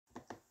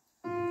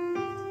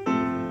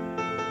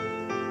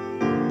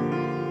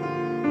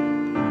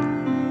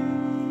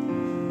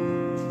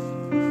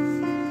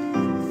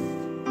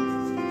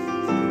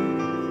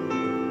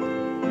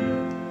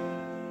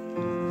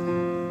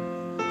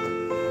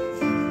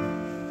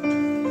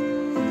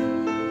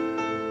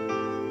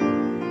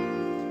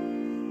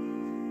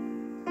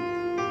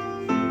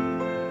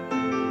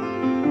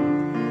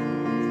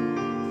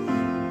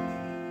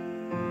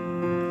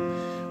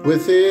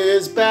with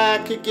his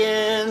back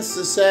against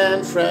the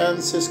San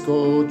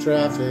Francisco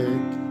traffic,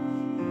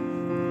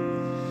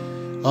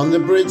 on the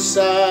bridge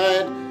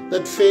side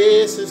that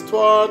faces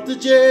toward the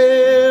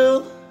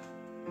jail,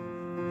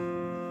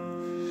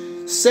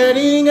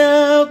 setting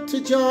out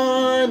to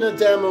join a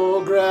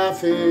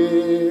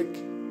demographic.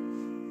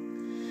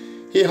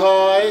 He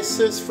hoists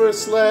his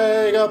first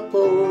leg up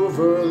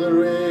over the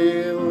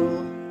rail.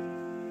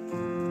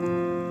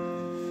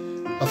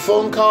 A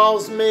phone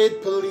call's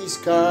made, police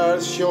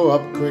cars show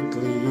up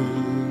quickly.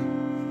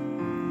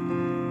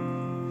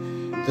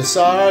 The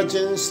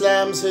sergeant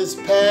slams his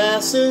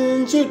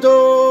passenger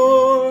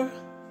door.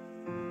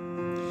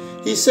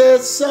 He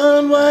says,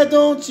 "Son, why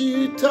don't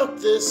you talk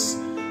this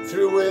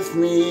through with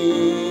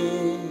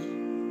me?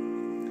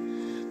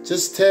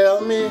 Just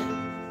tell me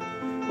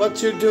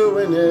what you're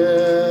doing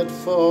it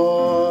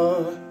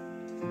for."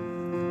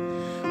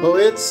 Oh,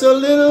 it's a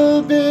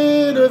little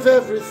bit of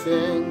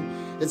everything.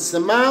 It's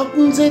the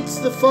mountains, it's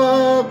the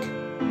fog,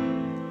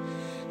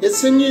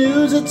 it's the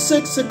news at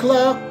 6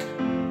 o'clock,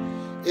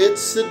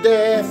 it's the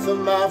death of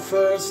my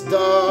first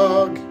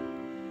dog,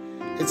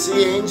 it's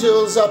the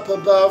angels up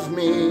above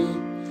me,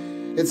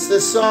 it's the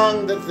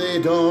song that they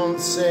don't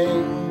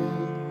sing.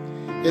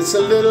 It's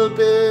a little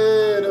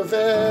bit of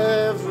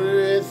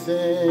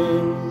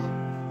everything.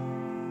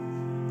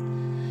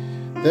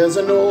 There's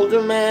an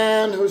older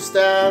man who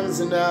stands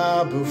in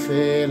a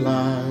buffet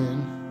line.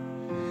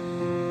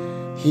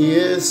 He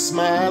is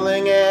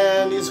smiling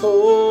and he's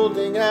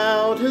holding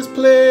out his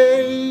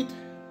plate.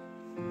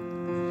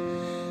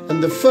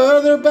 And the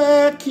further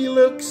back he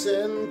looks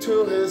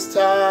into his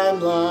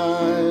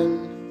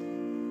timeline,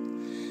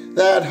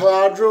 that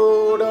hard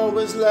road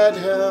always led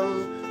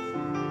him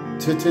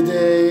to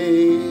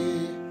today,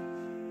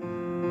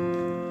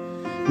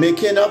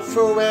 making up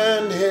for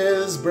when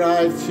his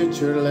bright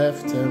future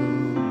left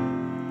him,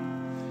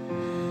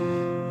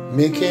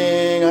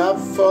 making up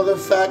for the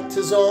fact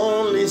his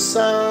only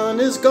son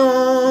is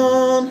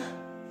gone,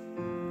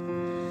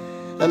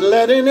 and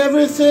letting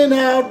everything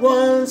out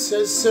once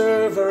his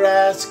server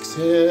asks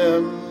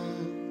him,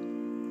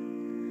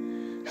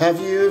 "Have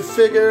you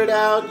figured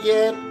out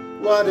yet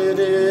what it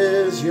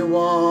is you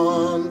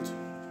want?"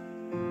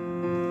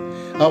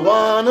 I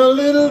want a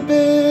little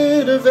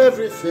bit of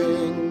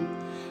everything,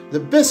 the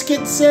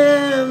biscuits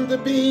and the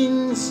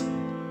beans,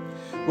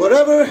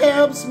 whatever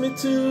helps me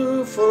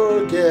to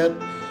forget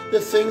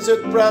the things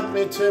that brought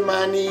me to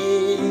my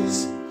knees.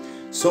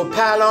 So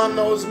pile on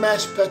those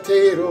mashed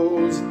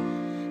potatoes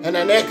and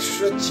an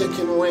extra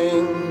chicken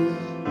wing.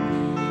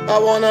 I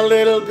want a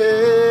little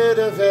bit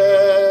of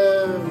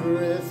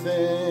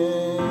everything.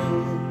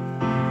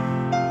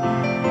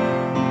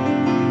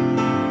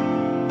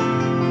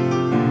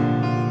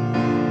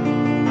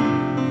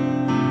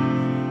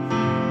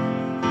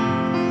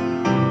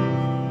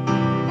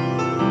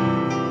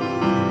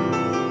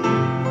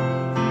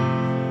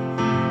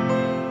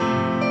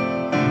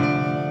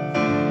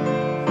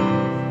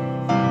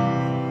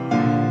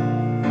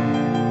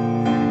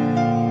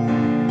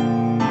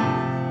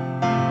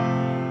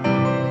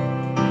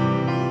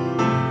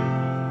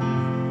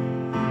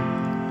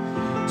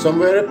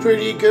 Somewhere a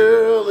pretty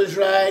girl is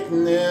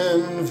writing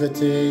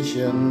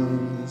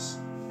invitations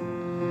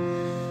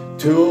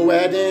to a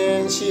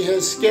wedding she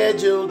has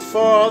scheduled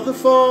for the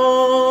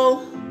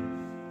fall.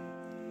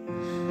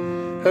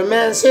 Her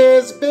man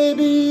says,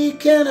 "Baby,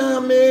 can I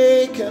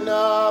make an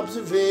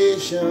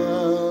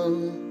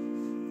observation?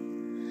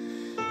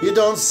 You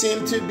don't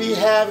seem to be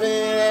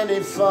having any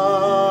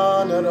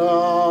fun at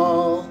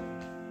all."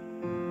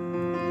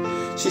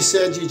 She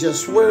said, "You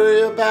just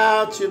worry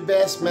about your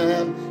best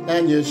man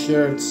and your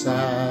shirt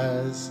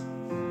size.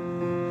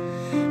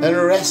 And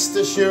rest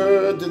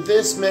assured that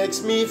this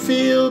makes me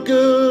feel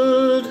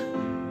good.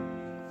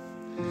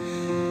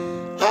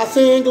 I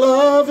think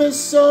love is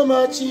so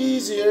much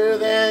easier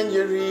than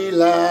you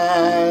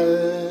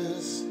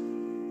realize.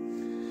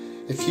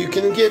 If you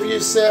can give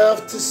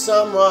yourself to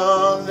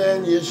someone,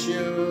 then you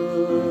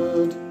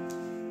should.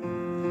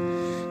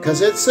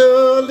 'Cause it's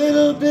a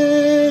little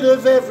bit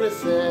of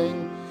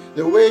everything.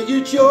 The way you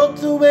joke,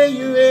 the way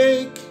you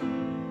ache.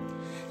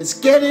 It's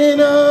getting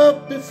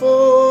up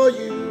before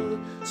you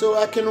so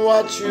I can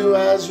watch you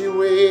as you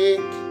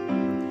wake.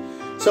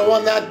 So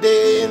on that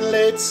day in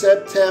late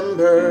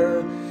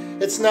September,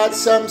 it's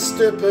not some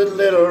stupid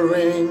little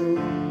ring.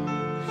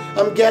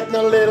 I'm getting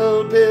a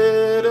little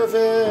bit of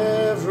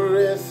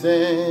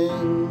everything.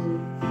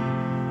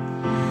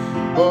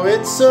 Oh,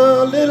 it's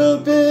a little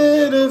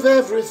bit of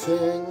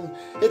everything.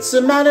 It's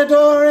the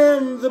matador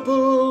and the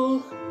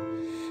bull.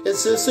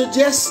 It's a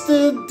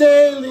suggested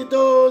daily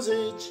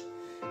dosage.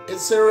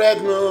 It's a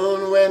red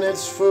moon when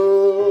it's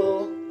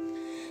full.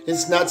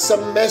 It's not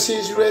some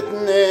message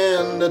written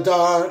in the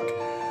dark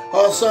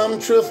or some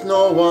truth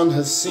no one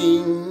has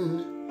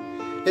seen.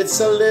 It's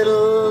a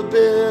little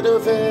bit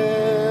of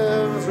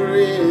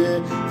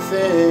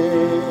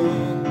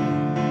everything.